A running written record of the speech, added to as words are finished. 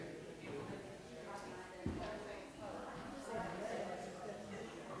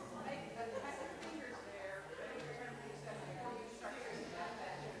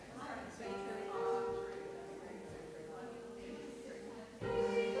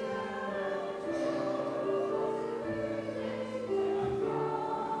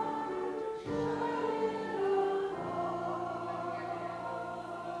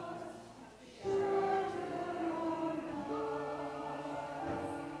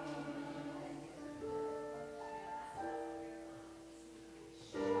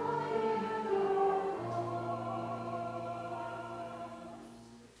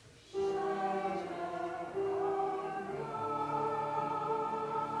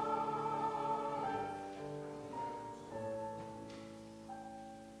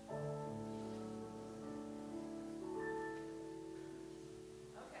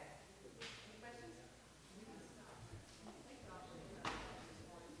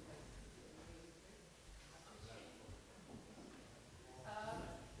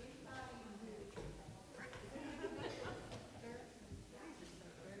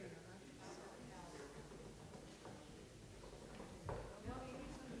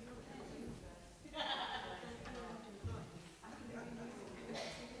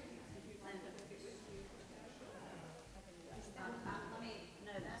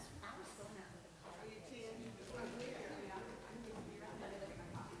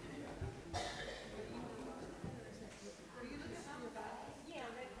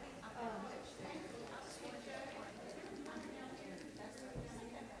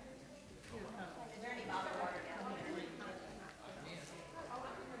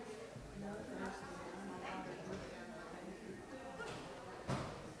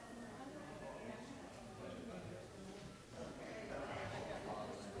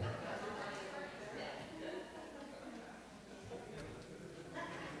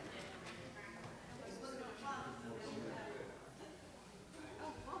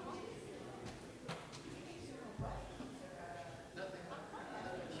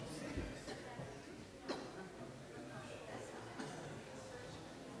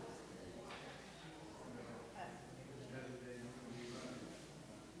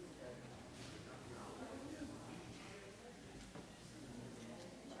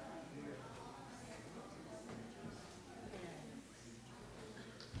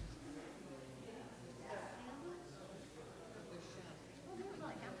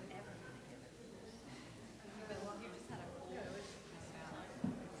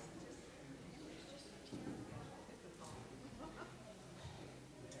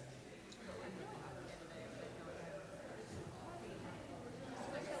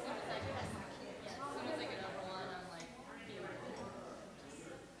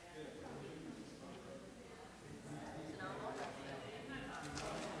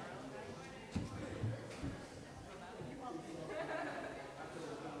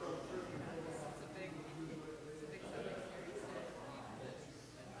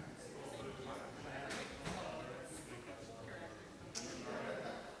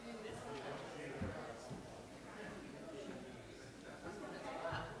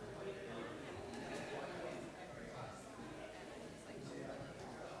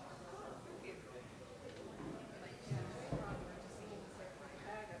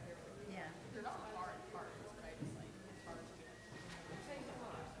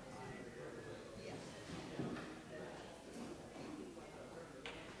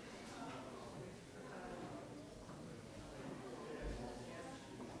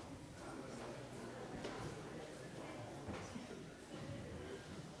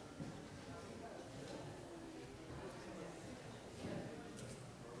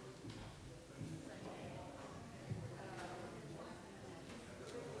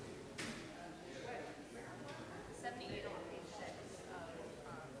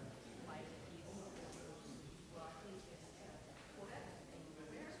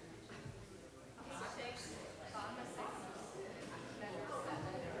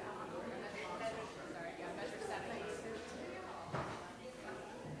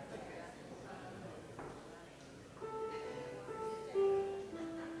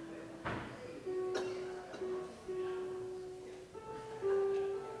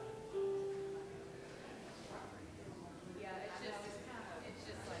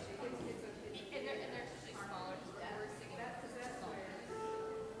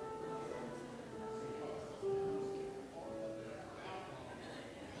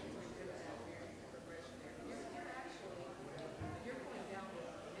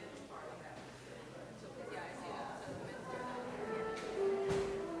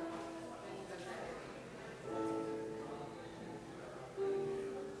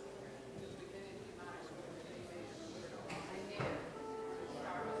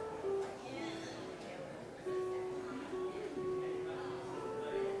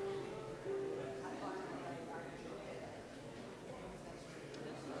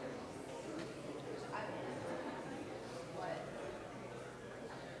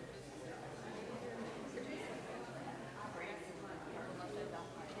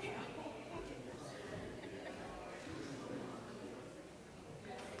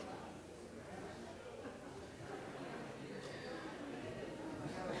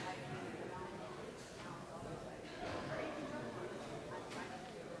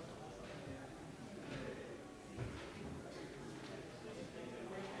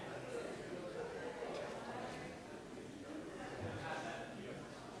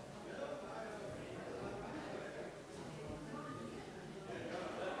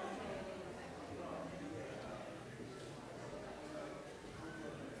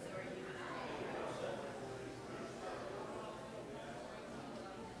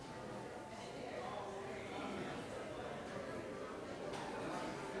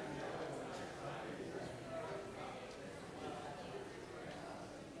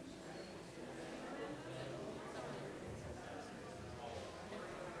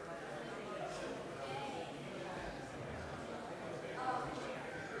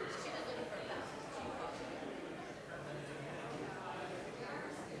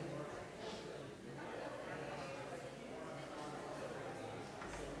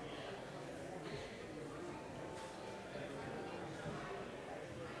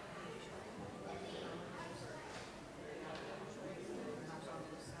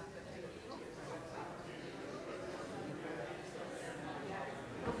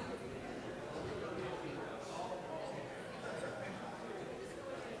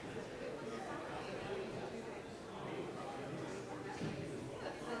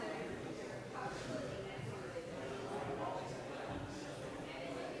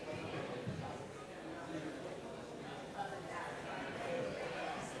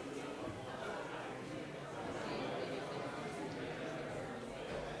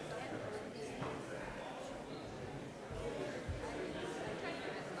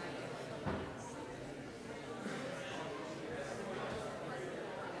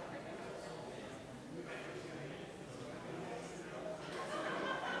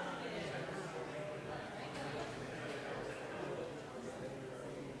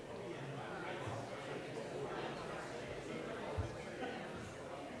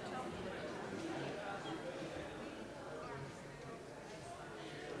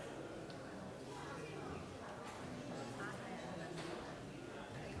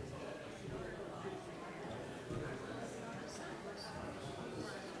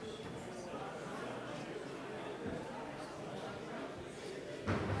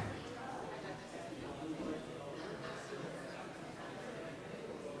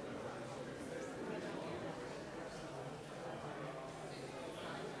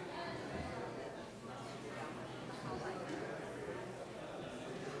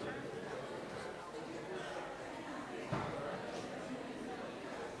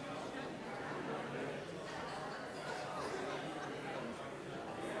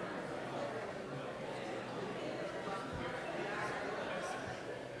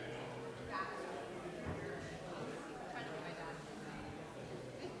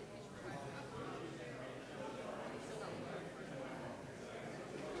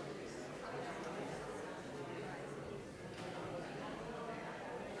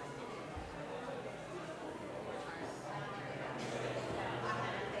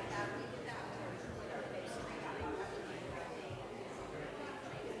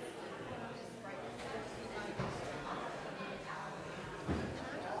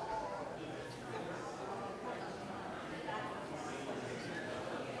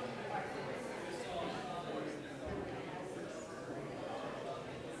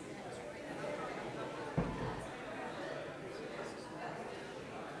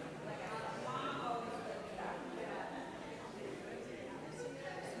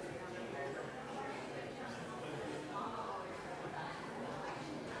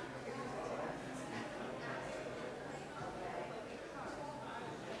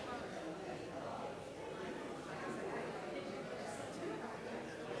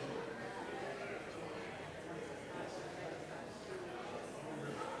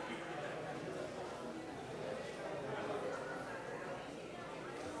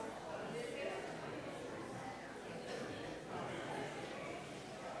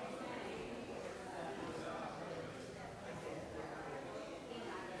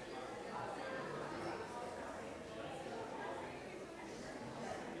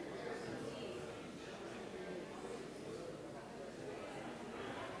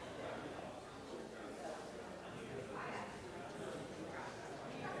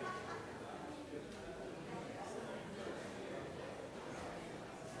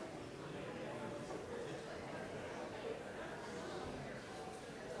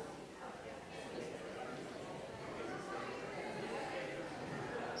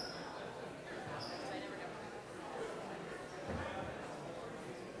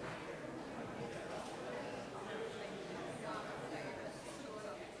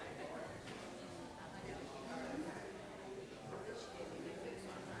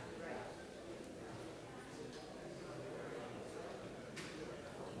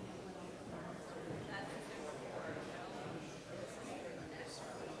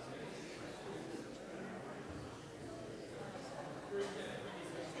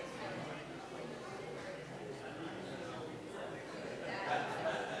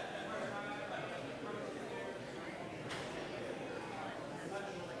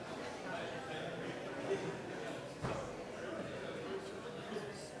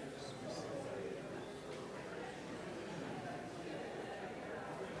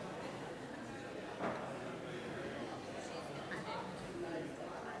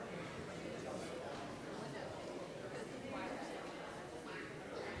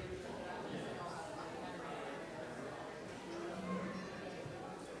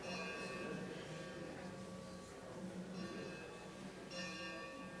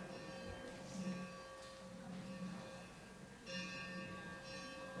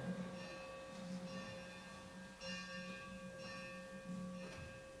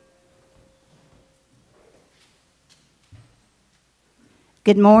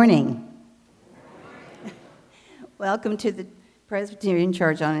Good morning. Welcome to the Presbyterian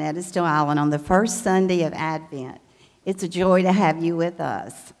Church on Edisto Island on the first Sunday of Advent. It's a joy to have you with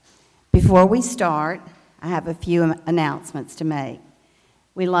us. Before we start, I have a few announcements to make.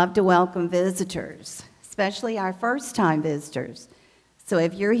 We love to welcome visitors, especially our first-time visitors. So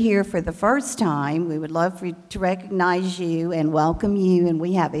if you're here for the first time, we would love to recognize you and welcome you, and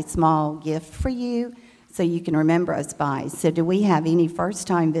we have a small gift for you so you can remember us by. So do we have any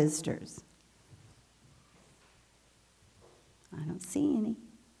first-time visitors? I don't see any.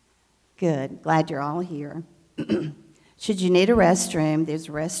 Good. Glad you're all here. Should you need a restroom, there's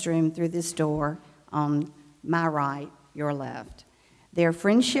a restroom through this door on my right, your left. There are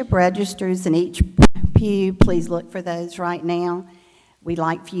friendship registers in each pew. Please look for those right now. We'd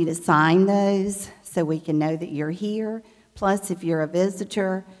like for you to sign those so we can know that you're here. Plus, if you're a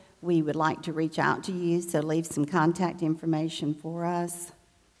visitor, we would like to reach out to you, so leave some contact information for us.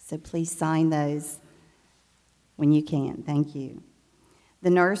 So please sign those when you can. Thank you.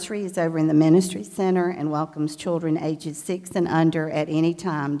 The nursery is over in the Ministry Center and welcomes children ages 6 and under at any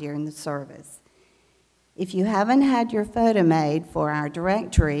time during the service. If you haven't had your photo made for our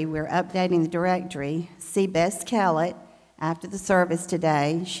directory, we're updating the directory. See Bess Kellett after the service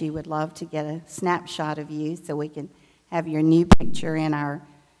today. She would love to get a snapshot of you so we can have your new picture in our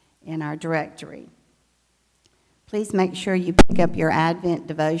directory. Please make sure you pick up your Advent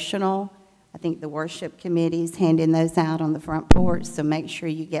devotional. I think the worship committee is handing those out on the front porch, so make sure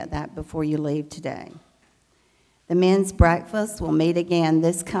you get that before you leave today. The men's breakfast will meet again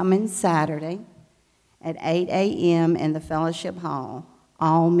this coming Saturday at 8 a.m. in the fellowship hall.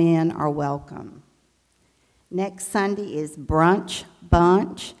 All men are welcome. Next Sunday is Brunch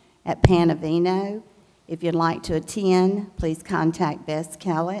Bunch at Panavino. If you'd like to attend, please contact Bess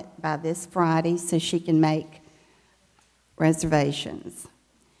Kellett by this Friday so she can make reservations.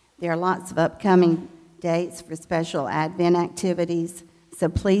 There are lots of upcoming dates for special Advent activities, so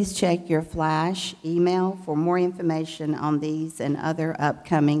please check your flash email for more information on these and other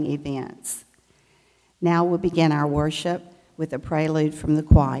upcoming events. Now we'll begin our worship with a prelude from the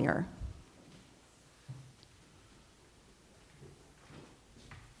choir.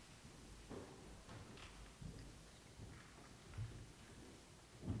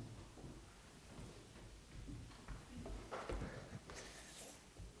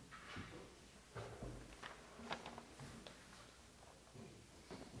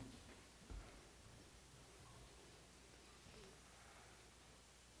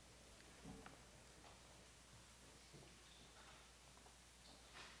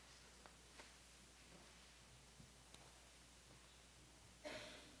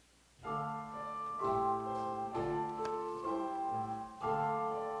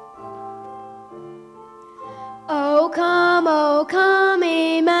 Oh come,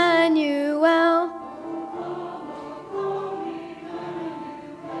 Emmanuel.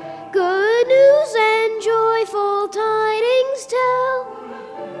 Good news and joyful tidings tell.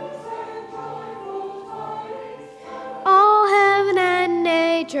 All heaven and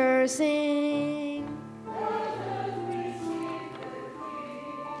nature sing.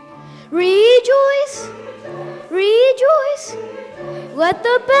 Rejoice, rejoice. Let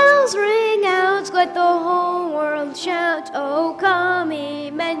the bells ring out, let the whole world shout, oh come,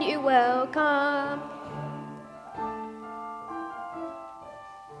 Emmanuel, come.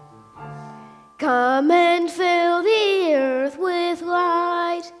 Come and fill the earth with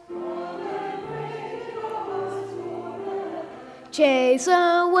light. Chase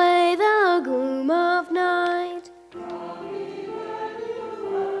away the gloom of night.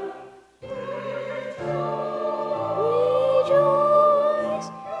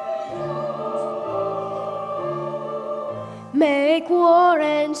 Make war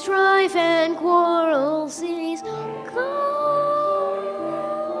and strife and quarrel cease. Come,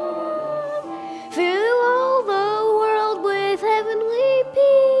 fill all the world with heavenly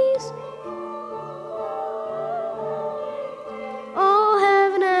peace. All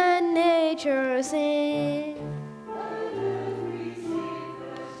heaven and nature sing.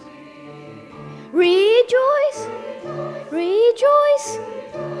 Rejoice, rejoice.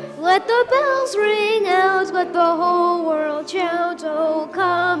 Let the bells ring out, let the whole world shout, oh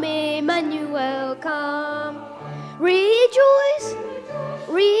come, Emmanuel, come. Rejoice,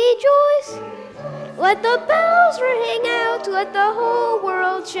 rejoice. Let the bells ring out, let the whole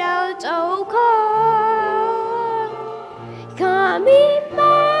world shout, oh come. Come,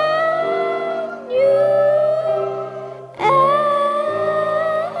 Emmanuel.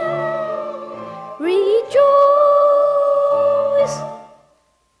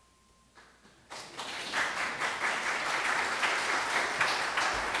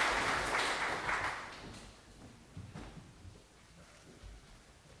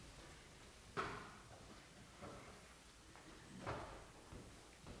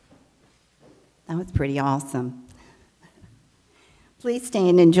 That was pretty awesome. Please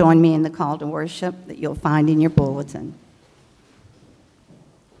stand and join me in the call to worship that you'll find in your bulletin.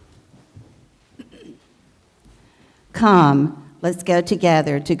 Come, let's go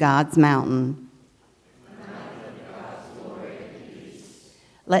together to God's mountain.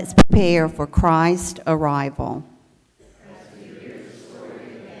 Let's prepare for Christ's arrival.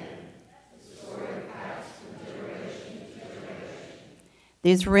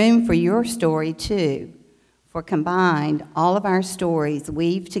 There's room for your story too, for combined, all of our stories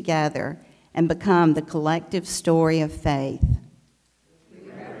weave together and become the collective story of faith. We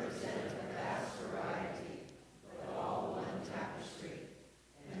represent a vast variety, but all one tapestry,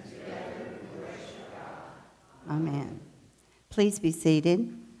 and together we worship God. Amen. Please be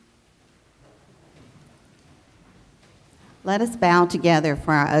seated. Let us bow together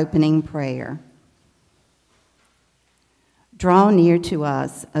for our opening prayer. Draw near to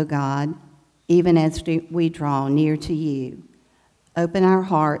us, O God, even as we draw near to you. Open our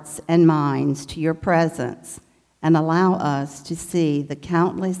hearts and minds to your presence and allow us to see the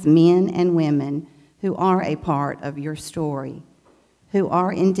countless men and women who are a part of your story, who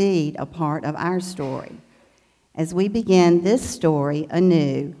are indeed a part of our story. As we begin this story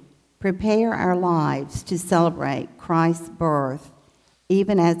anew, prepare our lives to celebrate Christ's birth,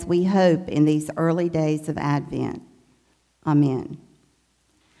 even as we hope in these early days of Advent. Amen.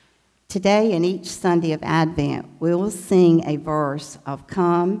 Today and each Sunday of Advent, we will sing a verse of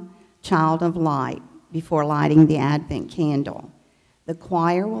Come, Child of Light, before lighting the Advent candle. The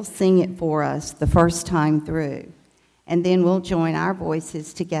choir will sing it for us the first time through, and then we'll join our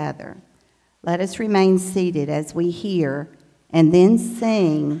voices together. Let us remain seated as we hear and then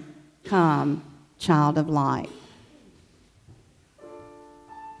sing, Come, Child of Light.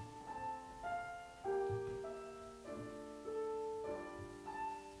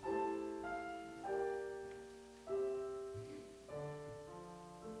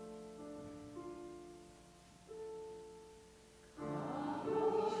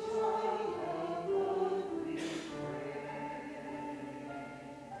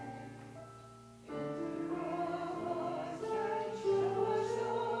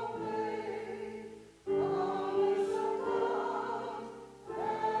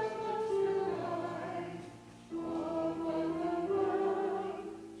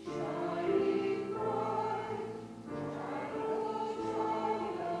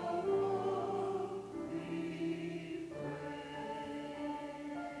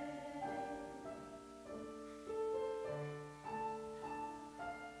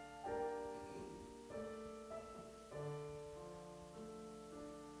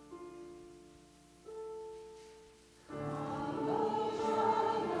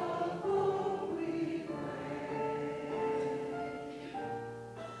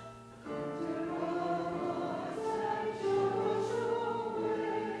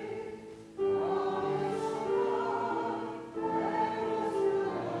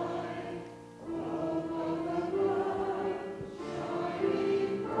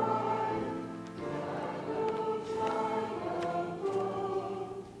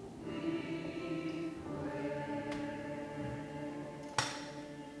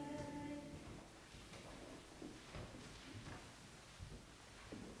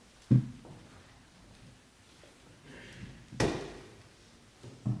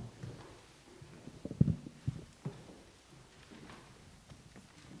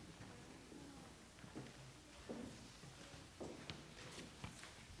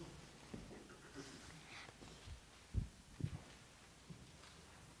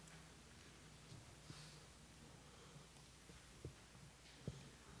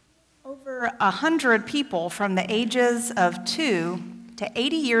 Over 100 people from the ages of 2 to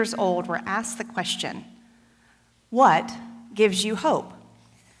 80 years old were asked the question, what gives you hope?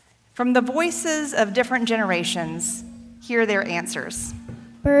 From the voices of different generations, hear their answers.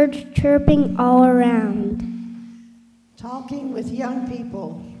 Birds chirping all around. Talking with young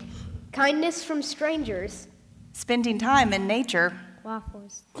people. Kindness from strangers. Spending time in nature.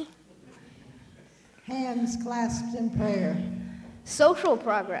 Waffles. Hands clasped in prayer. Social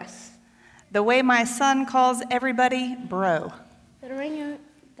progress. The way my son calls everybody bro. The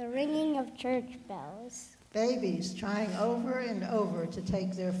ringing of church bells. Babies trying over and over to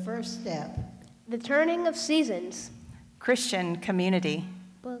take their first step. The turning of seasons. Christian community.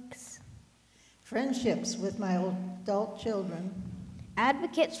 Books. Friendships with my adult children.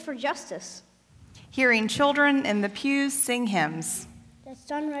 Advocates for justice. Hearing children in the pews sing hymns. The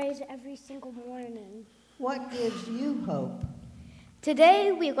sunrise every single morning. What gives you hope?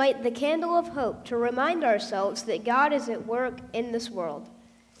 Today, we light the candle of hope to remind ourselves that God is at work in this world.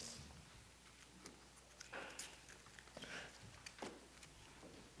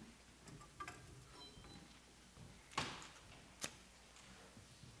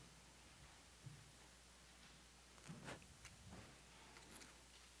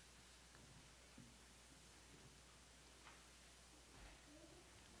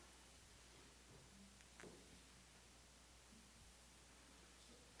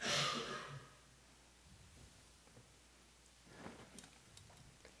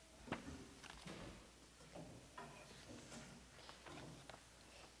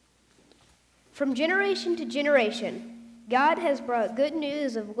 From generation to generation, God has brought good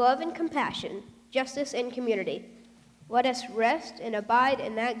news of love and compassion, justice and community. Let us rest and abide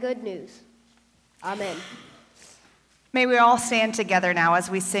in that good news. Amen. May we all stand together now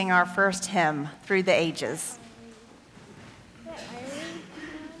as we sing our first hymn, Through the Ages.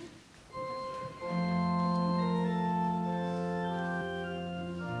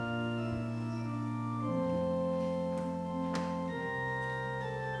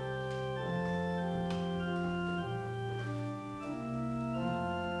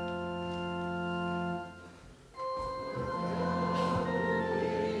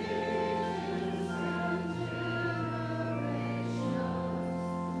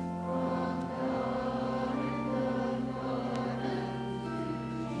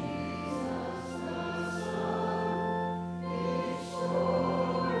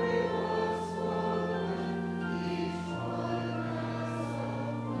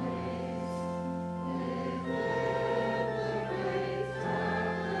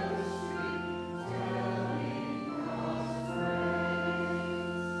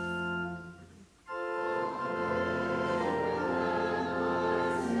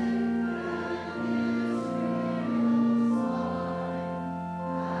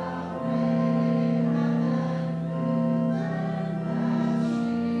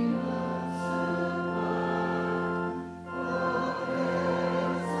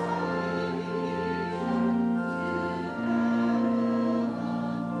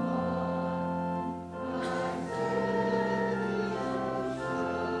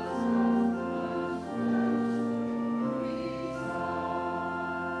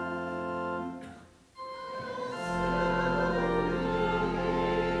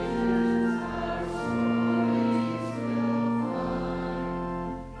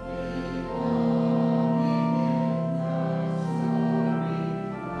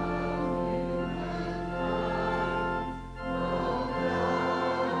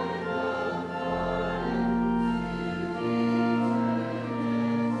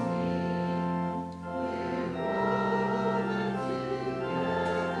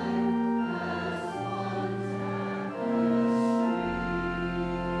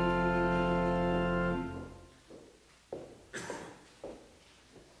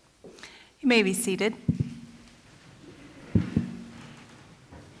 You may be seated.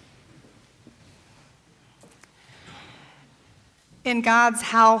 In God's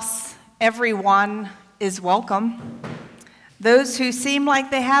house, everyone is welcome. Those who seem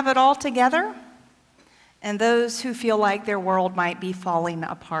like they have it all together, and those who feel like their world might be falling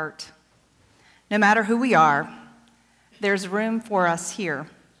apart. No matter who we are, there's room for us here.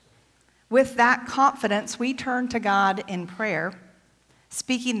 With that confidence, we turn to God in prayer,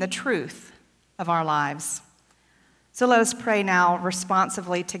 speaking the truth of our lives. So let us pray now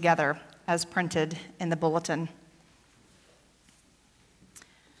responsively together as printed in the bulletin.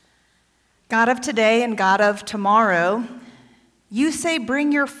 God of today and God of tomorrow, you say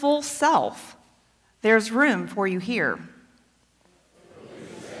bring your full self. There's room for you here.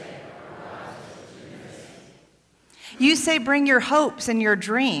 You say bring your hopes and your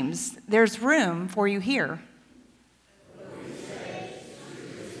dreams. There's room for you here.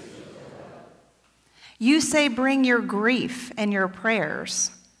 You say bring your grief and your prayers.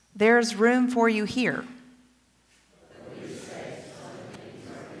 There's room for you here.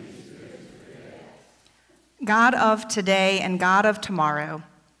 God of today and God of tomorrow,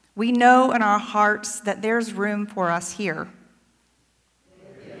 we know in our hearts that there's room for us here.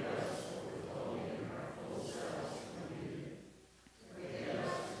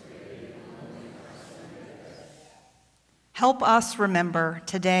 Help us remember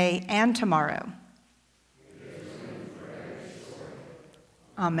today and tomorrow.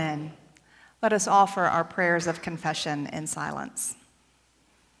 Amen. Let us offer our prayers of confession in silence.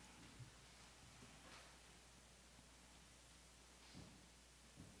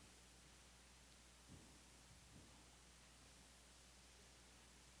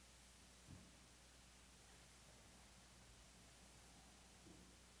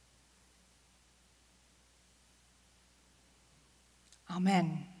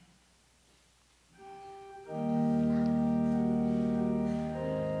 Amen.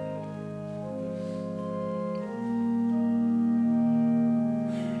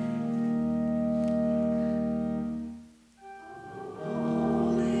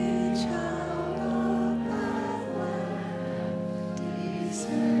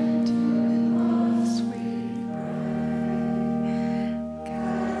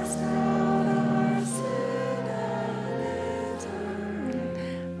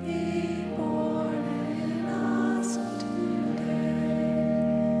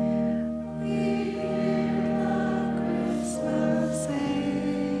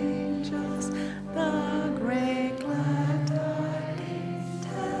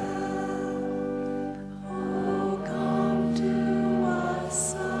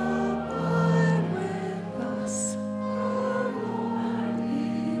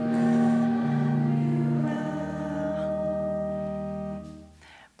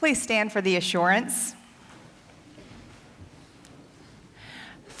 Please stand for the assurance.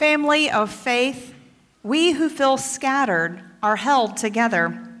 Family of faith, we who feel scattered are held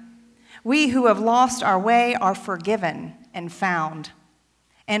together. We who have lost our way are forgiven and found.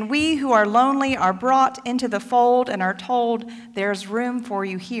 And we who are lonely are brought into the fold and are told there's room for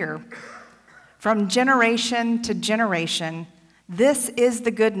you here. From generation to generation, this is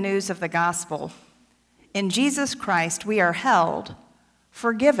the good news of the gospel. In Jesus Christ, we are held,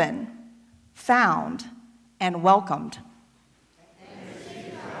 forgiven, found, and welcomed.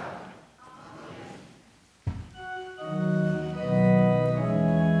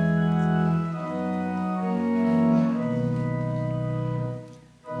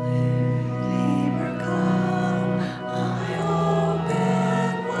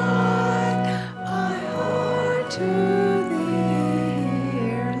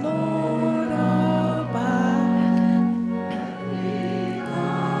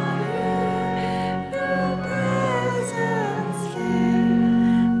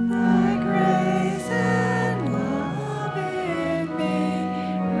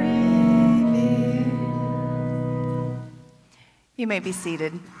 You may be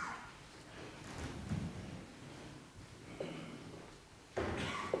seated.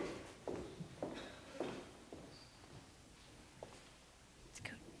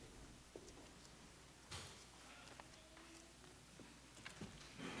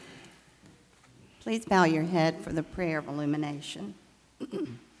 Please bow your head for the prayer of illumination.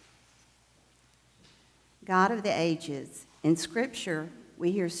 God of the ages, in Scripture,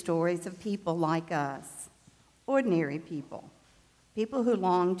 we hear stories of people like us, ordinary people, people who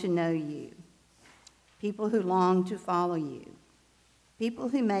long to know you, people who long to follow you, people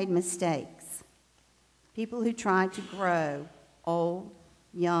who made mistakes, people who tried to grow, old,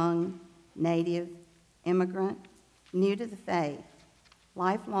 young, native, immigrant, new to the faith,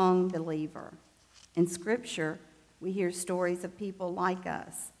 lifelong believer. In Scripture, we hear stories of people like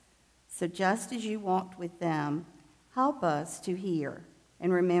us. So just as you walked with them, help us to hear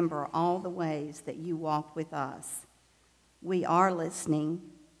and remember all the ways that you walked with us. We are listening.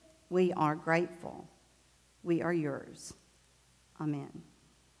 We are grateful. We are yours. Amen.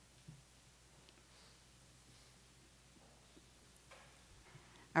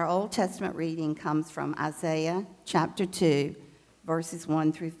 Our Old Testament reading comes from Isaiah chapter 2, verses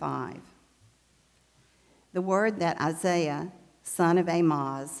 1 through 5. The word that Isaiah, son of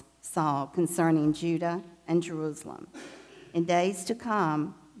Amoz, saw concerning Judah and Jerusalem. In days to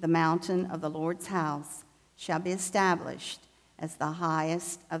come, the mountain of the Lord's house shall be established as the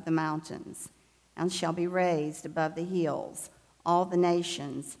highest of the mountains, and shall be raised above the hills. All the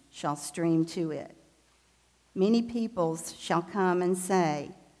nations shall stream to it. Many peoples shall come and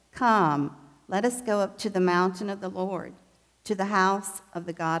say, "Come, let us go up to the mountain of the Lord, to the house of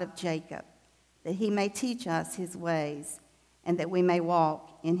the God of Jacob, that he may teach us his ways, and that we may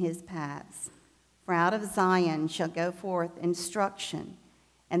walk in his paths. For out of Zion shall go forth instruction,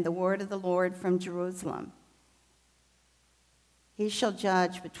 and the word of the Lord from Jerusalem. He shall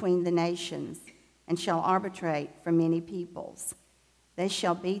judge between the nations, and shall arbitrate for many peoples. They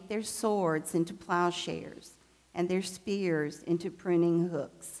shall beat their swords into plowshares, and their spears into pruning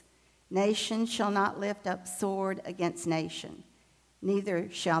hooks. Nation shall not lift up sword against nation, neither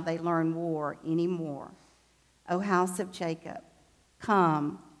shall they learn war any more. O house of Jacob,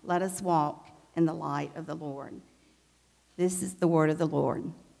 come, let us walk in the light of the Lord." This is the word of the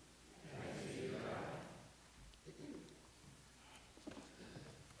Lord.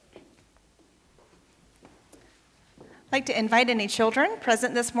 I'd like to invite any children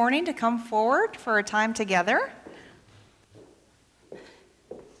present this morning to come forward for a time together.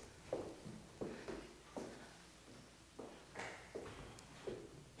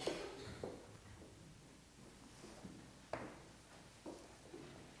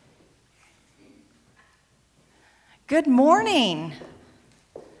 Good morning.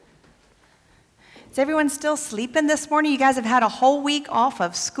 Is everyone still sleeping this morning? You guys have had a whole week off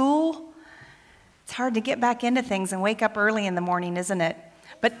of school. It's hard to get back into things and wake up early in the morning, isn't it?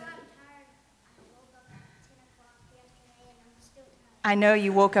 But I know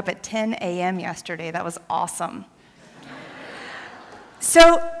you woke up at 10 a.m. yesterday. That was awesome.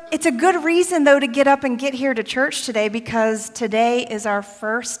 So it's a good reason, though, to get up and get here to church today, because today is our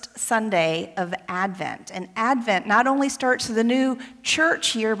first Sunday of Advent. And Advent not only starts the new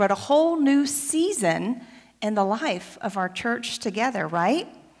church year, but a whole new season in the life of our church together, right?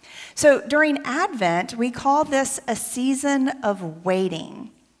 So during Advent, we call this a season of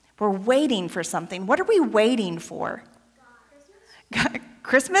waiting. We're waiting for something. What are we waiting for? God.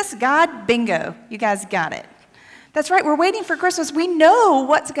 Christmas? God? Bingo. You guys got it. That's right, we're waiting for Christmas. We know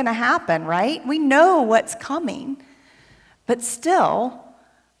what's going to happen, right? We know what's coming. But still,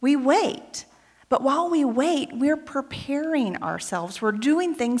 we wait. But while we wait, we're preparing ourselves. We're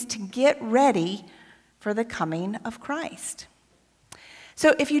doing things to get ready for the coming of Christ.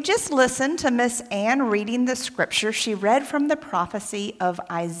 So if you just listen to Miss Ann reading the scripture, she read from the prophecy of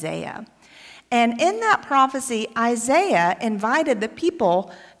Isaiah. And in that prophecy, Isaiah invited the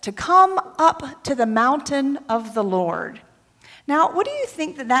people to come up to the mountain of the Lord. Now, what do you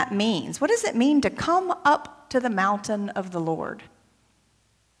think that means? What does it mean to come up to the mountain of the Lord?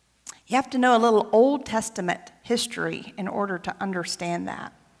 You have to know a little Old Testament history in order to understand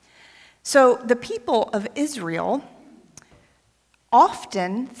that. So the people of Israel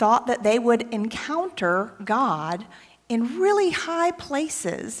often thought that they would encounter God in really high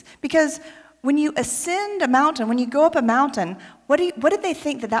places, because when you ascend a mountain, when you go up a mountain, what did they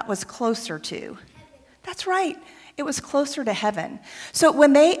think that was closer to? Heaven. That's right. It was closer to heaven. So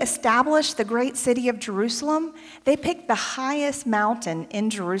when they established the great city of Jerusalem, they picked the highest mountain in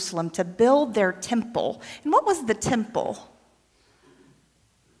Jerusalem to build their temple. And what was the temple?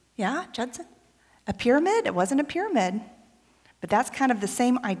 Yeah, Judson? A pyramid? It wasn't a pyramid. But that's kind of the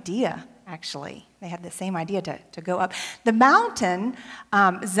same idea, actually. They had the same idea to go up. The mountain,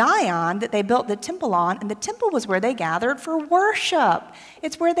 Zion, that they built the temple on, and the temple was where they gathered for worship.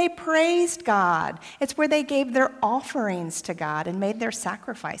 It's where they praised God. It's where they gave their offerings to God and made their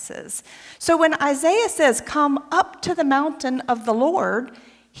sacrifices. So when Isaiah says, come up to the mountain of the Lord,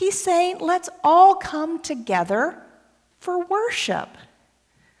 he's saying, let's all come together for worship.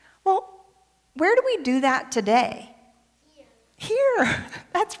 Well, where do we do that today? Here,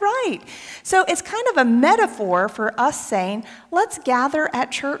 that's right. So it's kind of a metaphor for us saying, let's gather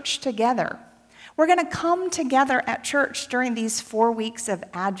at church together. We're going to come together at church during these 4 weeks of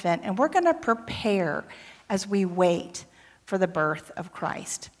Advent, and we're going to prepare as we wait for the birth of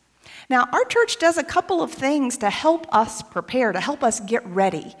Christ. Now, our church does a couple of things to help us prepare, to help us get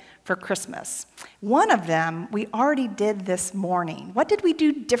ready for Christmas. One of them we already did this morning. What did we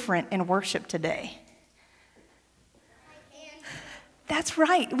do different in worship today? That's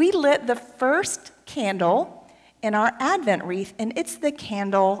right. We lit the first candle in our Advent wreath, and it's the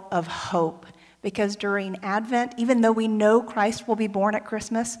candle of hope. Because during Advent, even though we know Christ will be born at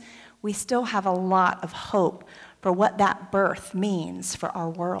Christmas, we still have a lot of hope for what that birth means for our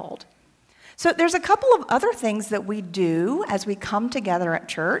world. So there's a couple of other things that we do as we come together at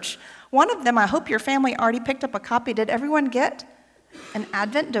church. One of them, I hope your family already picked up a copy. Did everyone get an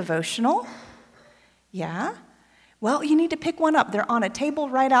Advent devotional? Yeah? Well, you need to pick one up. They're on a table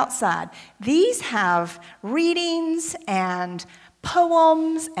right outside. These have readings and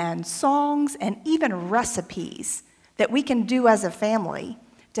poems and songs and even recipes that we can do as a family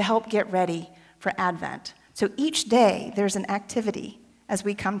to help get ready for Advent. So each day there's an activity as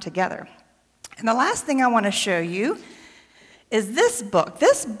we come together. And the last thing I want to show you is this book.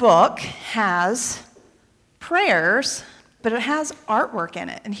 This book has prayers, but it has artwork in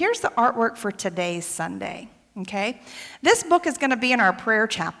it. And here's the artwork for today's Sunday. Okay? This book is going to be in our prayer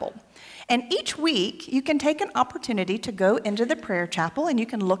chapel. And each week, you can take an opportunity to go into the prayer chapel and you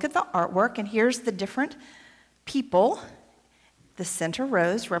can look at the artwork. And here's the different people. The center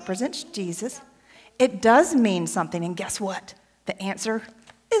rose represents Jesus. It does mean something. And guess what? The answer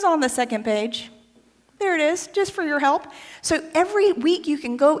is on the second page. There it is, just for your help. So every week, you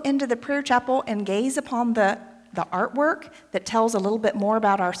can go into the prayer chapel and gaze upon the artwork that tells a little bit more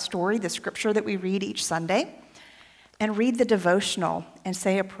about our story, the scripture that we read each Sunday, and read the devotional and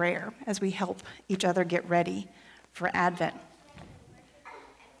say a prayer as we help each other get ready for Advent.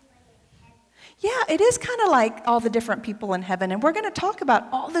 Yeah, it is kind of like all the different people in heaven, and we're going to talk about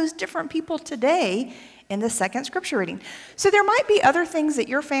all those different people today in the second scripture reading. So there might be other things that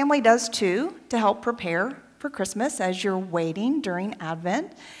your family does too to help prepare for Christmas as you're waiting during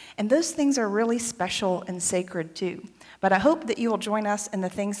Advent. And those things are really special and sacred too. But I hope that you will join us in the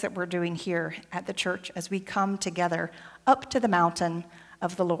things that we're doing here at the church as we come together up to the mountain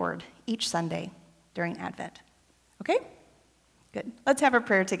of the Lord each Sunday during Advent. Okay? Good. Let's have a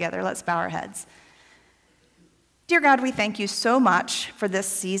prayer together. Let's bow our heads. Dear God, we thank you so much for this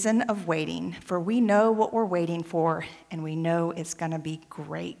season of waiting, for we know what we're waiting for, and we know it's going to be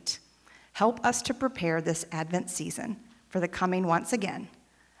great. Help us to prepare this Advent season for the coming once again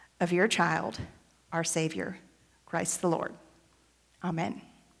of your child, our Savior, Christ the Lord. Amen.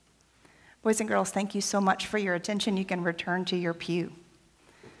 Boys and girls, thank you so much for your attention. You can return to your pew.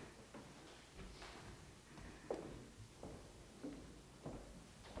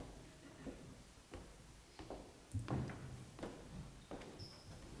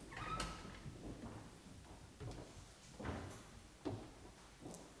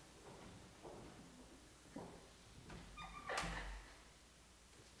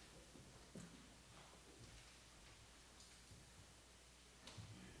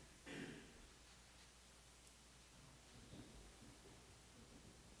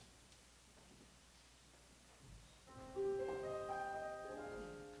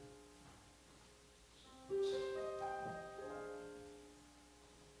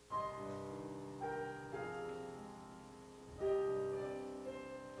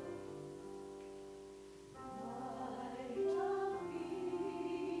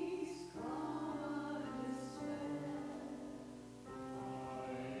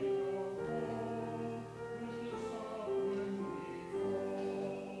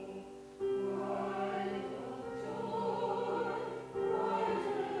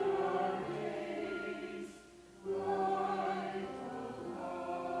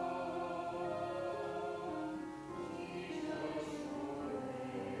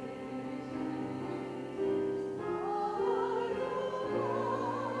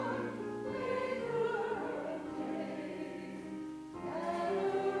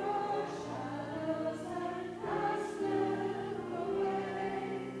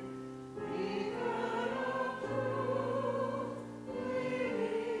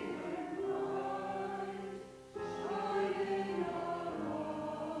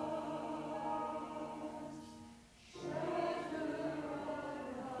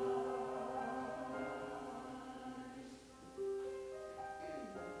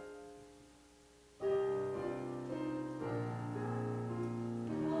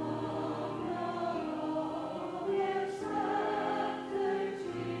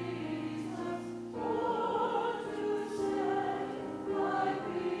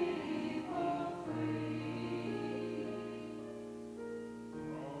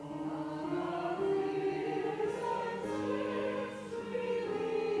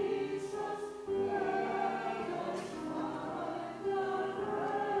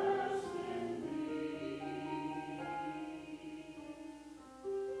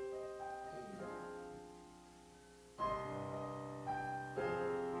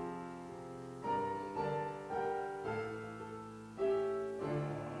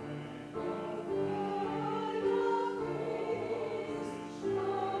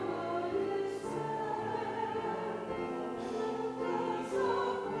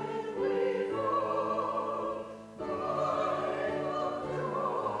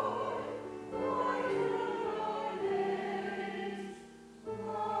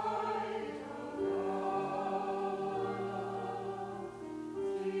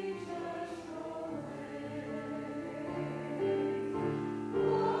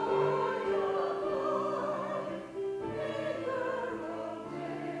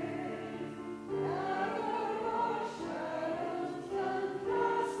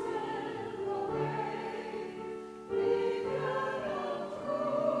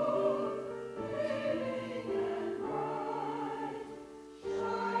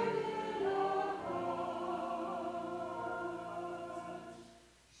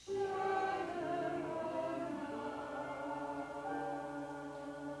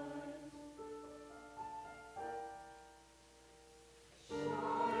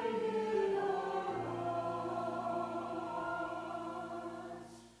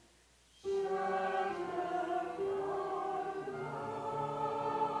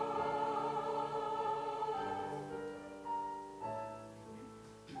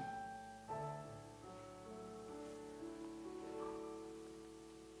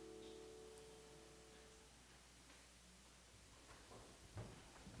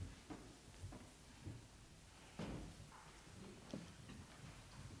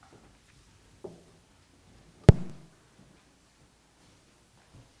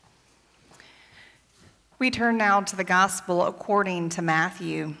 We turn now to the Gospel according to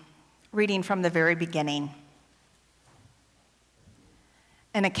Matthew, reading from the very beginning.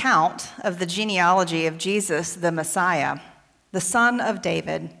 An account of the genealogy of Jesus, the Messiah, the son of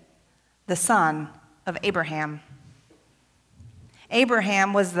David, the son of Abraham.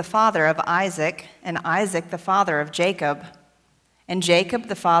 Abraham was the father of Isaac, and Isaac the father of Jacob, and Jacob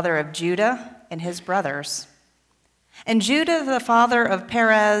the father of Judah and his brothers, and Judah the father of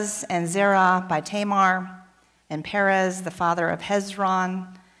Perez and Zerah by Tamar, and Perez the father of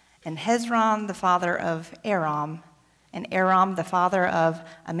Hezron, and Hezron the father of Aram, and Aram the father of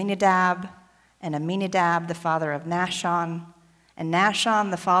Aminadab, and Aminadab the father of Nahshon, and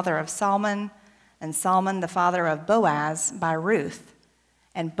Nahshon the father of Salmon, and Salmon the father of Boaz by Ruth,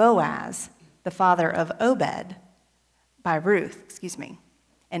 and Boaz the father of Obed by Ruth,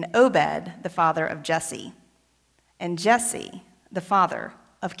 and Obed the father of Jesse, and Jesse the father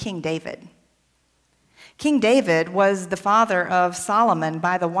of King David. King David was the father of Solomon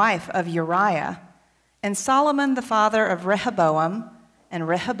by the wife of Uriah, and Solomon the father of Rehoboam, and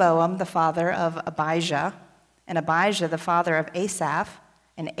Rehoboam the father of Abijah, and Abijah the father of Asaph,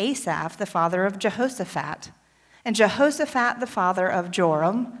 and Asaph the father of Jehoshaphat, and Jehoshaphat the father of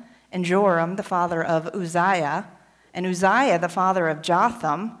Joram, and Joram the father of Uzziah, and Uzziah the father of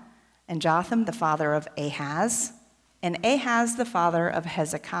Jotham, and Jotham the father of Ahaz, and Ahaz the father of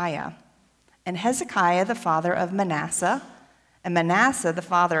Hezekiah, and Hezekiah the father of Manasseh, and Manasseh the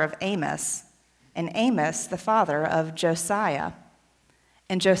father of Amos, and Amos the father of Josiah,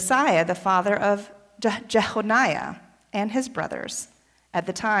 and Josiah the father of Jehoniah and his brothers at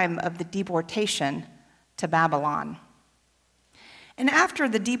the time of the deportation to Babylon. And after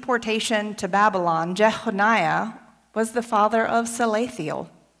the deportation to Babylon, Jehoniah was the father of Salathiel,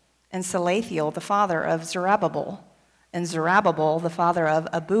 and Salathiel the father of Zerubbabel, and Zerubbabel the father of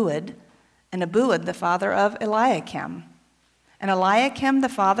Abuad, and Abuad the father of Eliakim, and Eliakim the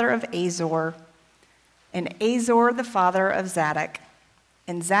father of Azor, and Azor the father of Zadok,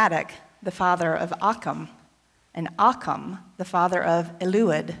 and Zadok the father of Achim, and Achim the father of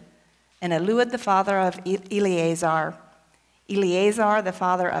Eliud, and Eliud the father of Eleazar, Eleazar the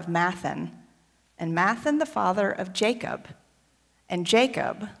father of Mathan, and Mathan the father of Jacob, and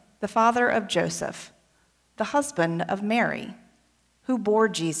Jacob the father of Joseph, the husband of Mary, who bore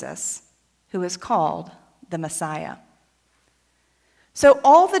Jesus, who is called the Messiah. So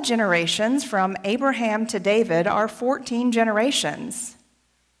all the generations from Abraham to David are 14 generations.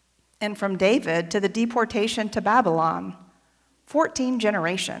 And from David to the deportation to Babylon, 14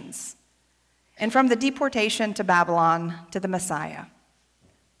 generations. And from the deportation to Babylon to the Messiah,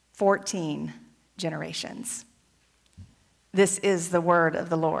 14 generations. This is the word of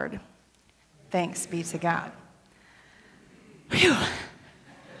the Lord. Thanks be to God. Whew.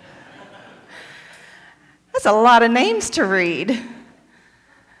 That's a lot of names to read.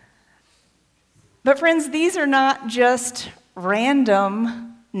 But friends, these are not just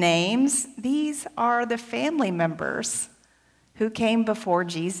random names. These are the family members who came before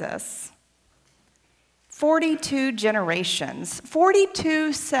Jesus. 42 generations,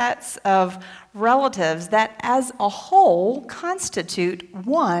 42 sets of relatives that as a whole constitute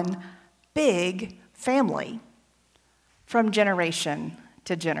one big family from generation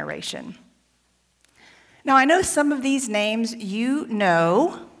to generation. Now, I know some of these names you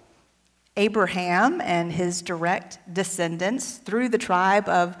know. Abraham and his direct descendants through the tribe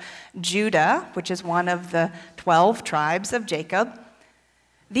of Judah, which is one of the 12 tribes of Jacob.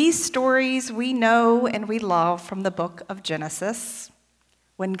 These stories we know and we love from the book of Genesis,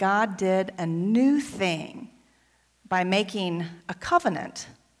 when God did a new thing by making a covenant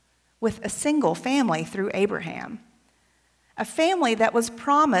with a single family through Abraham. A family that was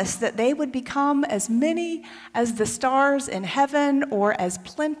promised that they would become as many as the stars in heaven or as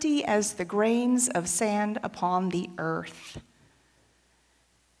plenty as the grains of sand upon the earth.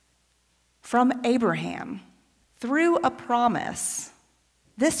 From Abraham, through a promise,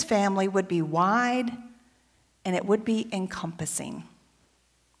 this family would be wide and it would be encompassing.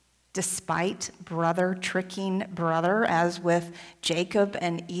 Despite brother tricking brother, as with Jacob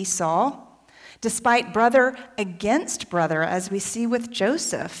and Esau, despite brother against brother, as we see with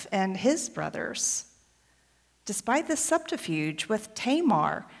Joseph and his brothers. Despite the subterfuge with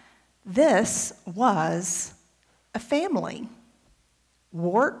Tamar, this was a family,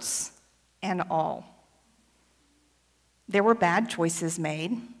 warts and all. There were bad choices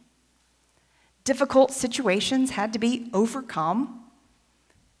made. Difficult situations had to be overcome.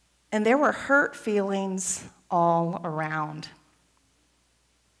 And there were hurt feelings all around.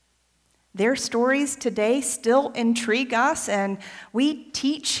 Their stories today still intrigue us, and we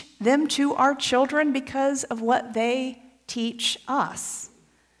teach them to our children because of what they teach us.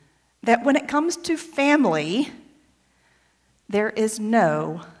 That when it comes to family, there is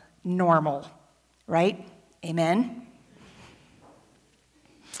no normal, right? Amen?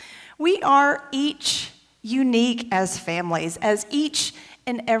 We are each unique as families, as each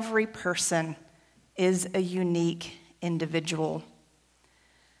and every person is a unique individual.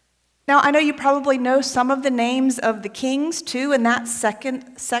 Now, I know you probably know some of the names of the kings, too, in that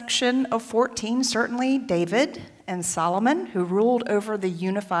second section of 14. Certainly David and Solomon, who ruled over the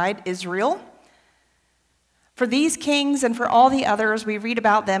unified Israel. For these kings and for all the others, we read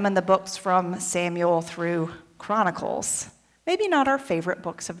about them in the books from Samuel through Chronicles. Maybe not our favorite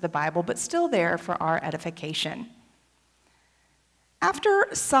books of the Bible, but still there for our edification. After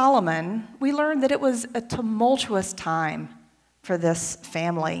Solomon, we learned that it was a tumultuous time for this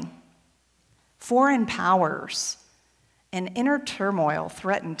family. Foreign powers and inner turmoil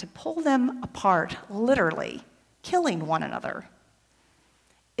threatened to pull them apart, literally, killing one another.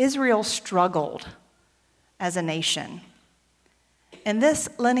 Israel struggled as a nation. And this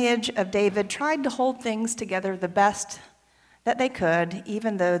lineage of David tried to hold things together the best that they could,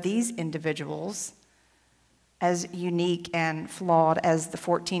 even though these individuals, as unique and flawed as the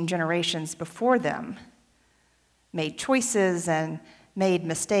 14 generations before them, made choices and made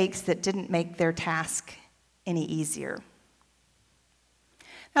mistakes that didn't make their task any easier.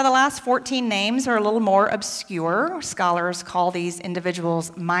 Now, the last 14 names are a little more obscure. Scholars call these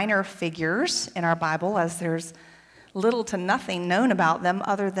individuals minor figures in our Bible, as there's little to nothing known about them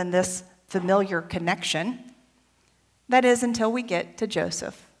other than this familiar connection. That is, until we get to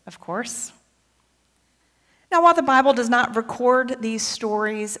Joseph, of course. Now, while the Bible does not record these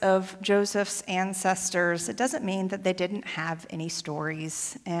stories of Joseph's ancestors, it doesn't mean that they didn't have any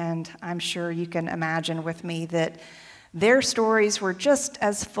stories. And I'm sure you can imagine with me that their stories were just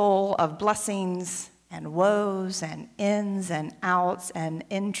as full of blessings and woes and ins and outs and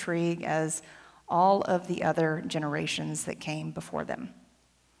intrigue as all of the other generations that came before them.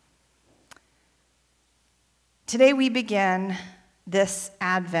 Today we begin this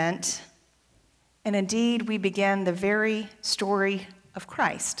Advent, and indeed we begin the very story of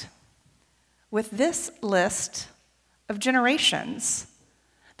Christ with this list of generations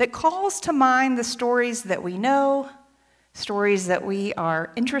that calls to mind the stories that we know, stories that we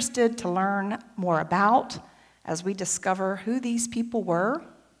are interested to learn more about as we discover who these people were,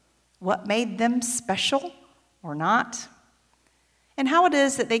 what made them special or not, and how it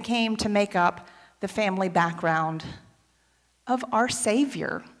is that they came to make up the family background of our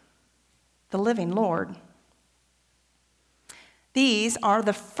Savior, the living Lord. These are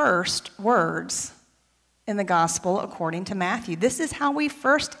the first words in the gospel according to Matthew. This is how we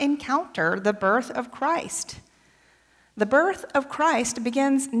first encounter the birth of Christ. The birth of Christ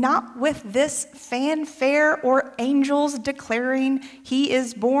begins not with this fanfare or angels declaring he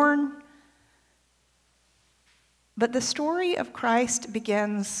is born, but the story of Christ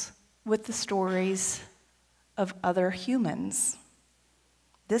begins with the stories of other humans.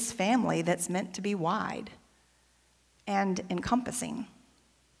 This family that's meant to be wide and encompassing.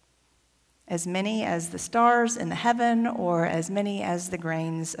 As many as the stars in the heaven, or as many as the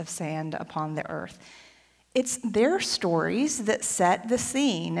grains of sand upon the earth. It's their stories that set the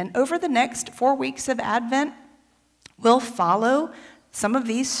scene. And over the next 4 weeks of Advent, we'll follow some of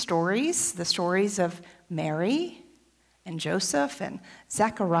these stories, the stories of Mary and Joseph and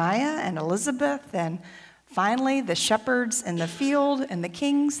Zechariah and Elizabeth, and finally the shepherds in the field and the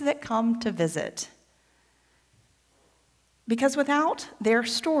kings that come to visit. Because without their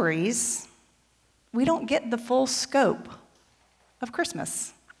stories, we don't get the full scope of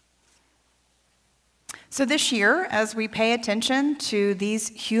Christmas. So this year, as we pay attention to these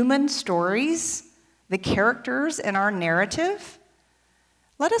human stories, the characters in our narrative,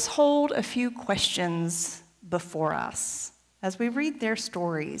 let us hold a few questions before us as we read their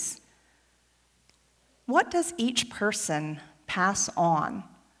stories. What does each person pass on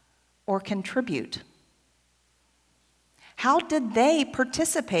or contribute? How did they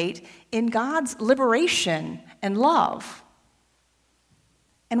participate in God's liberation and love?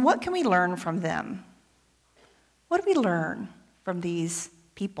 And what can we learn from them? What do we learn from these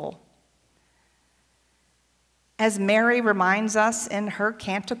people? As Mary reminds us in her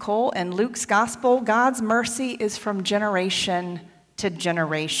canticle in Luke's gospel, God's mercy is from generation to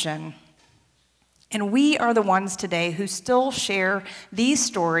generation. And we are the ones today who still share these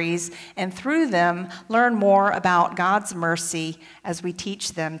stories and through them learn more about God's mercy as we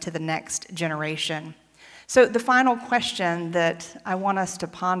teach them to the next generation. So the final question that I want us to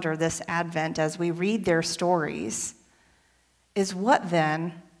ponder this Advent as we read their stories is, what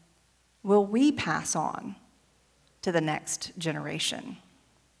then will we pass on to the next generation?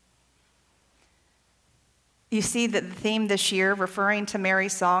 You see that the theme this year, referring to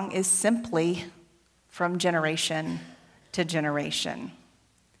Mary's song, is simply from generation to generation.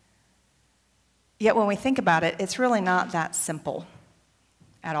 Yet when we think about it, it's really not that simple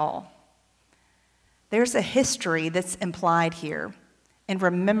at all. There's a history that's implied here and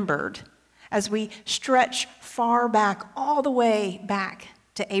remembered as we stretch far back, all the way back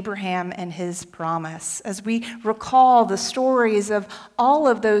to Abraham and his promise, as we recall the stories of all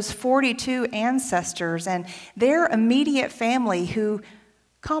of those 42 ancestors and their immediate family who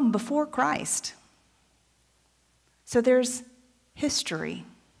come before Christ. So there's history.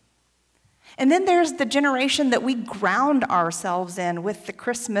 And then there's the generation that we ground ourselves in with the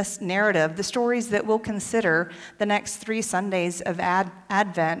Christmas narrative, the stories that we'll consider the next 3 Sundays of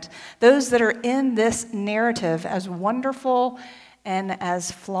Advent, those that are in this narrative, as wonderful and as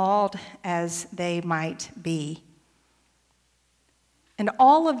flawed as they might be. And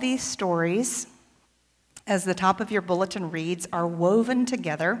all of these stories, as the top of your bulletin reads, are woven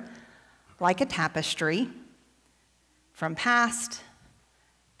together like a tapestry from past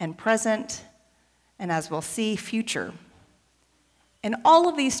and present, and as we'll see, future. And all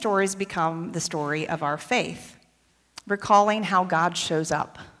of these stories become the story of our faith, recalling how God shows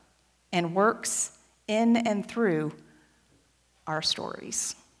up and works in and through our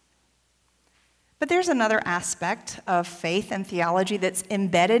stories. But there's another aspect of faith and theology that's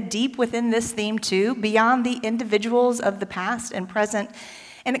embedded deep within this theme too, beyond the individuals of the past and present,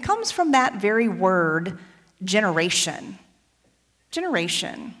 and it comes from that very word, generation.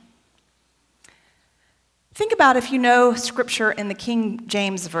 Generation. Think about, if you know Scripture in the King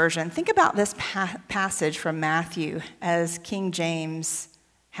James Version, think about this passage from Matthew as King James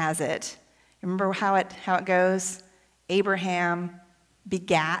has it. Remember how it goes? Abraham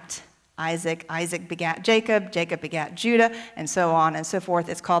begat Isaac, Isaac begat Jacob, Jacob begat Judah, and so on and so forth.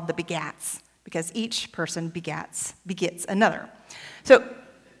 It's called the begats because each person begets another. So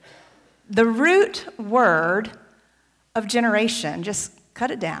the root word of generation, just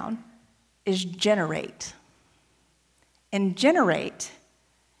cut it down, is generate. And generate,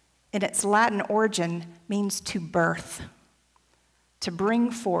 in its Latin origin, means to birth, to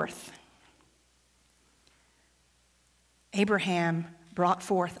bring forth. Abraham brought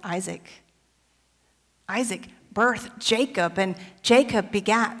forth Isaac. Isaac birthed Jacob, and Jacob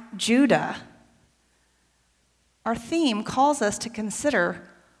begat Judah. Our theme calls us to consider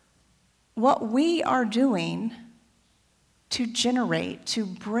what we are doing to generate, to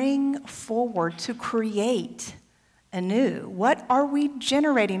bring forward, to create anew. What are we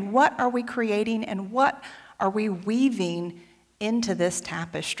generating? What are we creating? And what are we weaving into this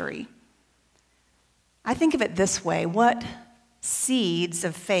tapestry? I think of it this way: what seeds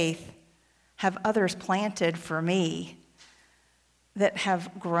of faith have others planted for me that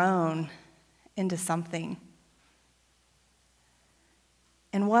have grown into something?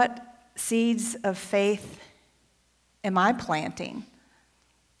 And what seeds of faith am I planting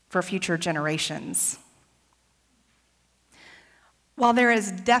for future generations? While there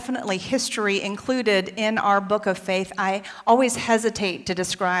is definitely history included in our book of faith, I always hesitate to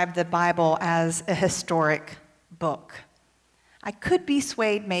describe the Bible as a historic book. I could be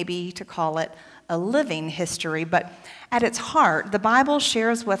swayed maybe to call it a living history, but at its heart, the Bible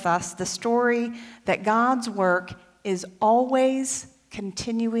shares with us the story that God's work is always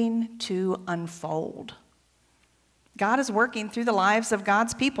continuing to unfold. God is working through the lives of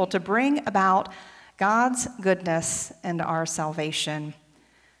God's people to bring about God's goodness and our salvation.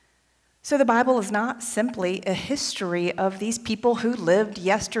 So the Bible is not simply a history of these people who lived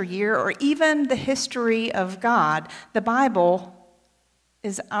yesteryear or even the history of God. The Bible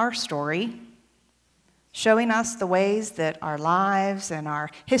is our story, showing us the ways that our lives and our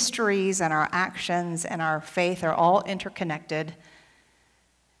histories and our actions and our faith are all interconnected.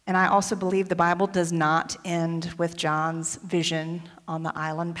 And I also believe the Bible does not end with John's vision on the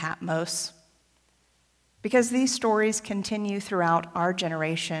island Patmos, because these stories continue throughout our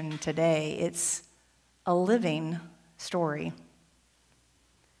generation today. It's a living story.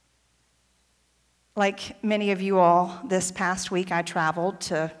 Like many of you all, this past week I traveled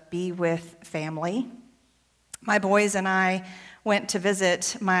to be with family. My boys and I went to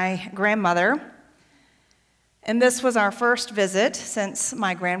visit my grandmother, and this was our first visit since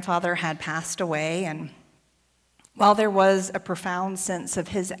my grandfather had passed away. And while there was a profound sense of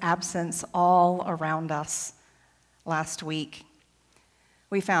his absence all around us last week,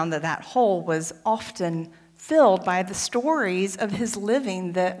 we found that that hole was often filled by the stories of his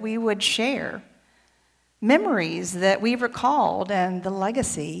living that we would share, memories that we recalled, and the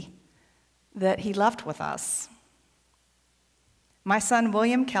legacy that he left with us. My son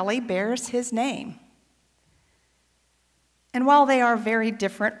William Kelly bears his name. And while they are very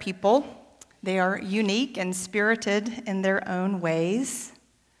different people, they are unique and spirited in their own ways.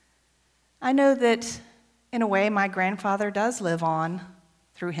 I know that, in a way, my grandfather does live on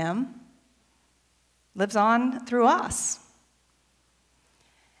through him, lives on through us.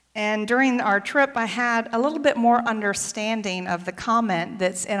 And during our trip, I had a little bit more understanding of the comment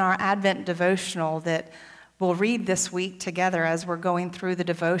that's in our Advent devotional that we'll read this week together as we're going through the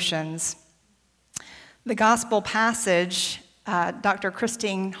devotions. The gospel passage Dr.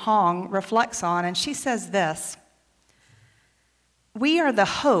 Christine Hong reflects on, and she says this: "We are the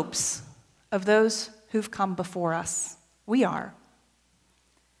hopes of those who've come before us. We are.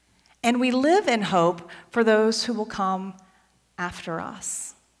 And we live in hope for those who will come after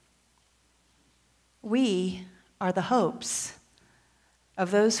us." We are the hopes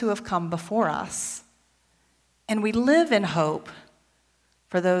of those who have come before us, and we live in hope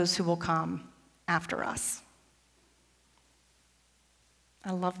for those who will come after us.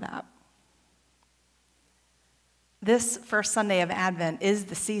 I love that. This first Sunday of Advent is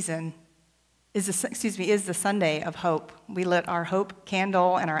the Sunday of hope. We lit our hope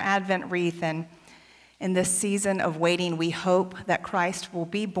candle and our Advent wreath, and in this season of waiting, we hope that Christ will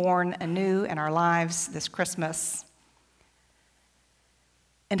be born anew in our lives this Christmas.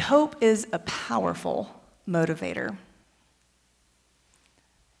 And hope is a powerful motivator.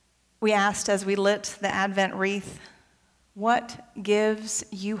 We asked as we lit the Advent wreath, what gives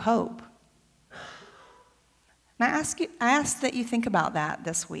you hope? And I ask that you think about that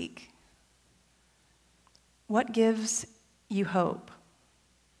this week. What gives you hope?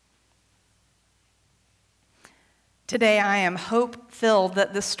 Today I am hope-filled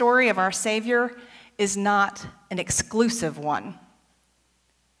that the story of our Savior is not an exclusive one.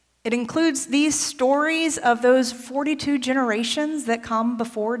 It includes these stories of those 42 generations that come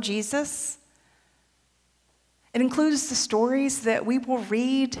before Jesus. It includes the stories that we will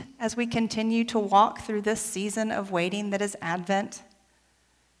read as we continue to walk through this season of waiting that is Advent.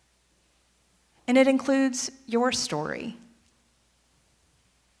 And it includes your story.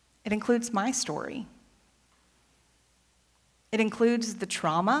 It includes my story. It includes the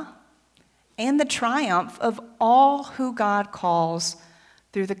trauma and the triumph of all who God calls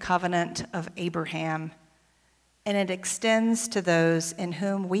through the covenant of Abraham. And it extends to those in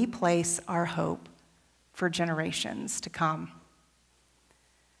whom we place our hope for generations to come.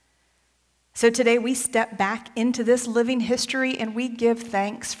 So today we step back into this living history and we give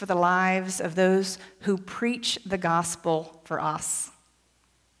thanks for the lives of those who preach the gospel for us.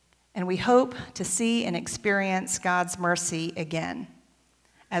 And we hope to see and experience God's mercy again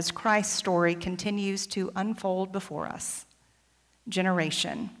as Christ's story continues to unfold before us,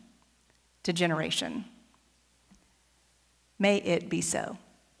 generation to generation. May it be so.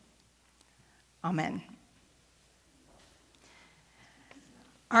 Amen.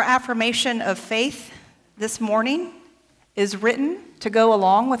 Our affirmation of faith this morning is written to go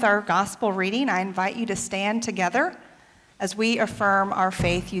along with our gospel reading. I invite you to stand together as we affirm our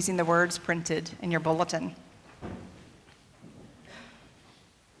faith using the words printed in your bulletin.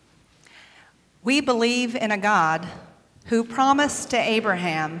 We believe in a God who promised to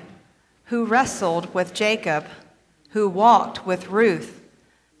Abraham, who wrestled with Jacob, who walked with Ruth,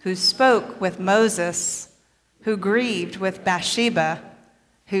 who spoke with Moses, who grieved with Bathsheba,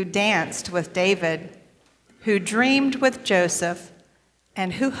 who danced with David, who dreamed with Joseph,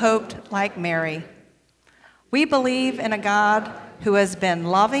 and who hoped like Mary. We believe in a God who has been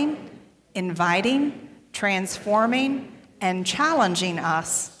loving, inviting, transforming, and challenging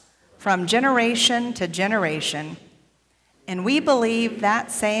us from generation to generation. And we believe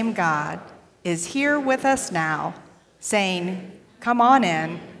that same God is here with us now, saying, "Come on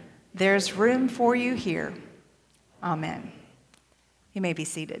in, there's room for you here." Amen. You may be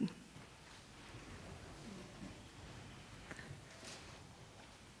seated.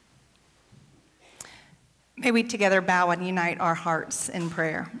 May we together bow and unite our hearts in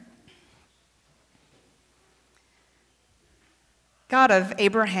prayer. God of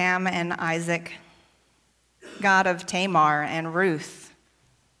Abraham and Isaac, God of Tamar and Ruth,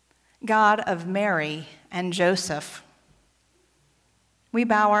 God of Mary and Joseph, we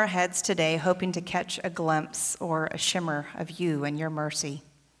bow our heads today hoping to catch a glimpse or a shimmer of you and your mercy.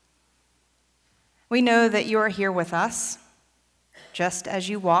 We know that you are here with us, just as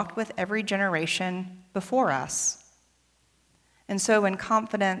you walked with every generation before us. And so in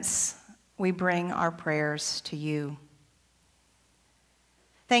confidence, we bring our prayers to you.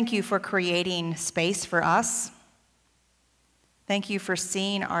 Thank you for creating space for us. Thank you for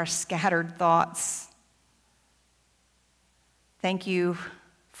seeing our scattered thoughts. Thank you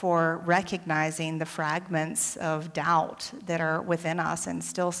for recognizing the fragments of doubt that are within us and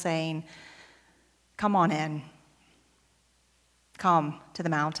still saying, come on in. Come to the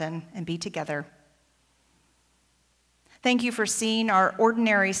mountain and be together. Thank you for seeing our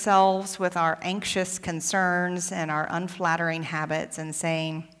ordinary selves with our anxious concerns and our unflattering habits and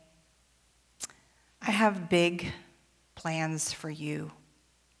saying, I have big plans for you.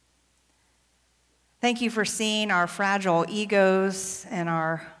 Thank you for seeing our fragile egos and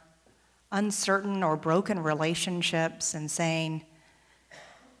our uncertain or broken relationships and saying,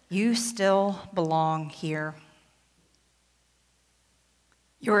 you still belong here.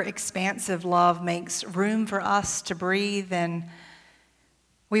 Your expansive love makes room for us to breathe, and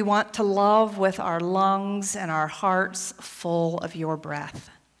we want to love with our lungs and our hearts full of your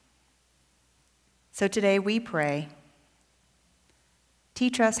breath. So today we pray,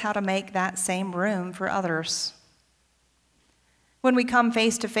 teach us how to make that same room for others. When we come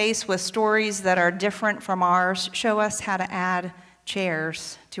face to face with stories that are different from ours, show us how to add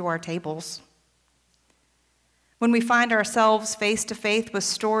chairs to our tables. When we find ourselves face to face with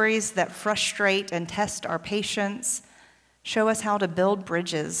stories that frustrate and test our patience, show us how to build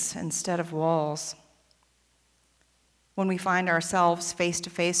bridges instead of walls. When we find ourselves face to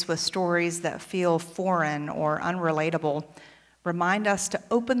face with stories that feel foreign or unrelatable, remind us to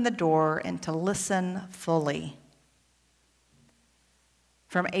open the door and to listen fully.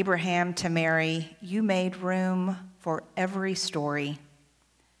 From Abraham to Mary, you made room for every story.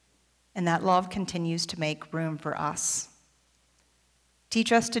 And that love continues to make room for us.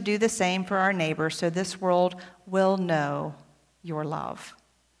 Teach us to do the same for our neighbor so this world will know your love.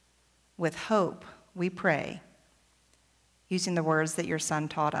 With hope, we pray, using the words that your Son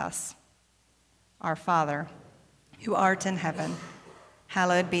taught us. Our Father, who art in heaven,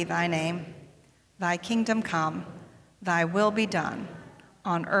 hallowed be thy name. Thy kingdom come, thy will be done,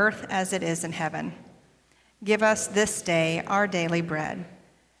 on earth as it is in heaven. Give us this day our daily bread,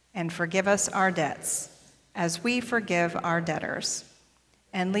 and forgive us our debts, as we forgive our debtors.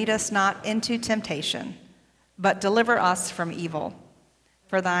 And lead us not into temptation, but deliver us from evil.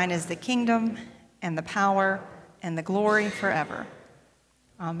 For thine is the kingdom, and the power, and the glory forever.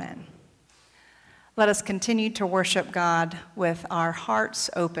 Amen. Let us continue to worship God with our hearts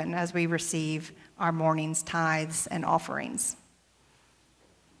open as we receive our morning's tithes and offerings.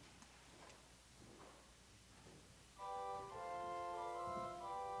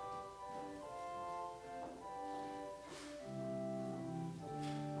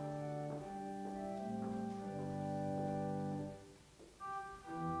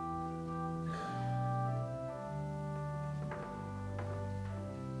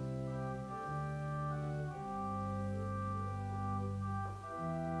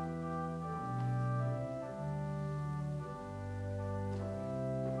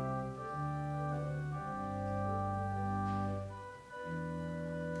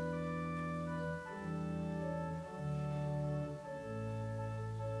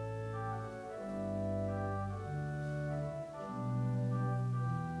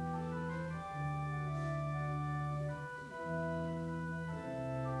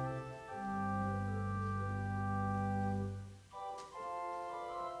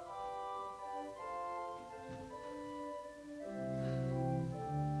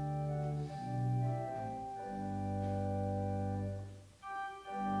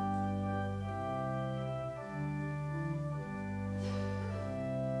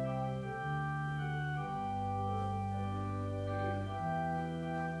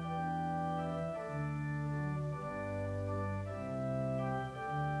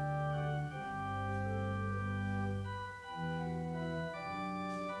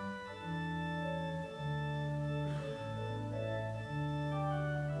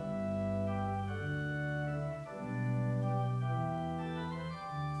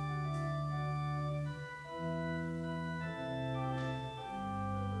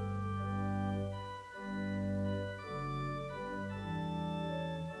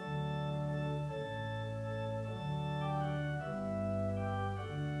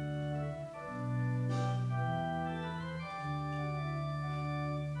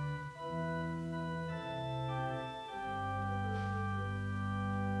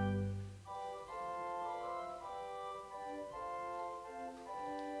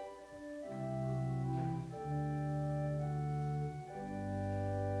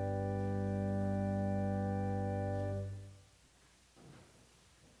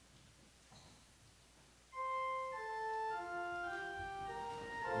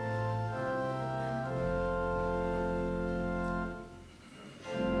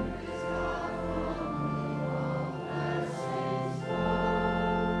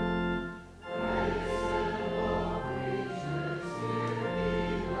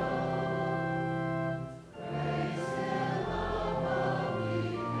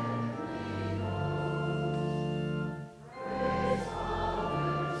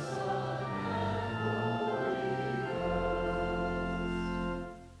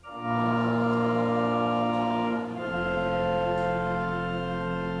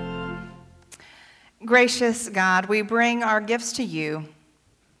 Gracious God, we bring our gifts to you,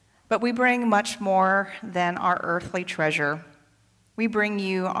 but we bring much more than our earthly treasure. We bring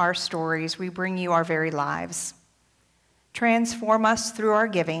you our stories. We bring you our very lives. Transform us through our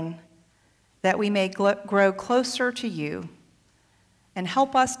giving, that we may grow closer to you, and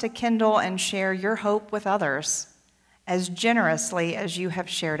help us to kindle and share your hope with others as generously as you have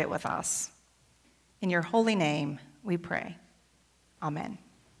shared it with us. In your holy name we pray. Amen.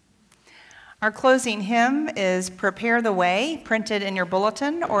 Our closing hymn is Prepare the Way, printed in your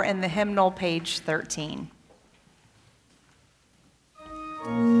bulletin or in the hymnal, page 13.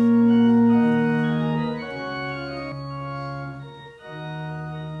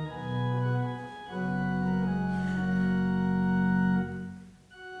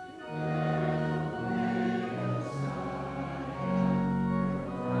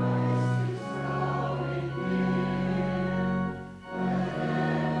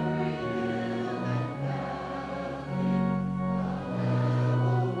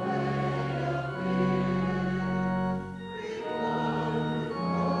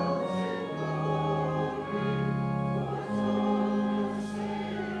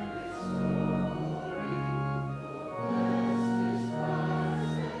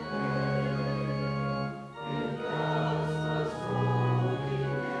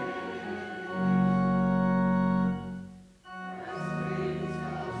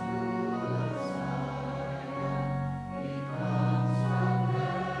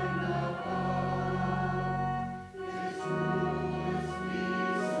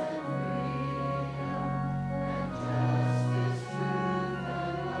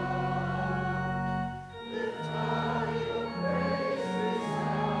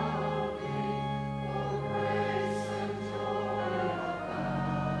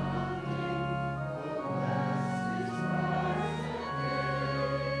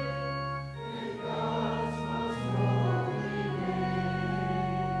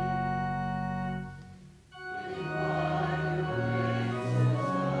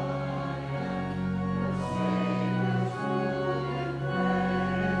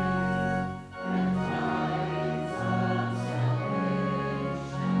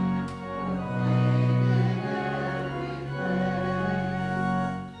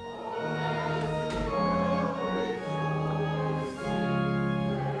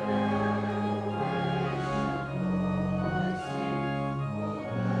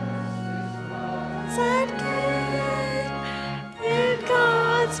 In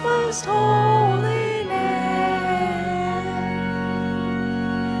God's most holy name.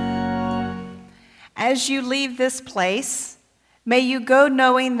 As you leave this place, may you go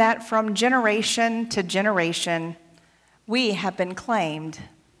knowing that from generation to generation, we have been claimed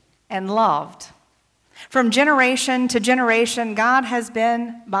and loved. From generation to generation, God has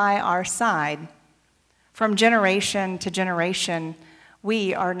been by our side. From generation to generation,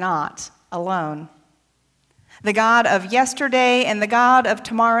 we are not alone. The God of yesterday and the God of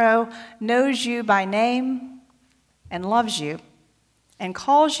tomorrow knows you by name and loves you and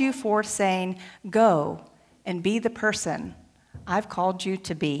calls you forth, saying, "Go and be the person I've called you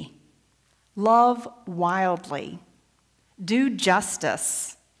to be. Love wildly, do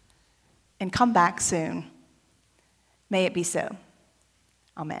justice, and come back soon." May it be so.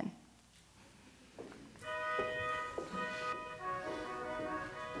 Amen.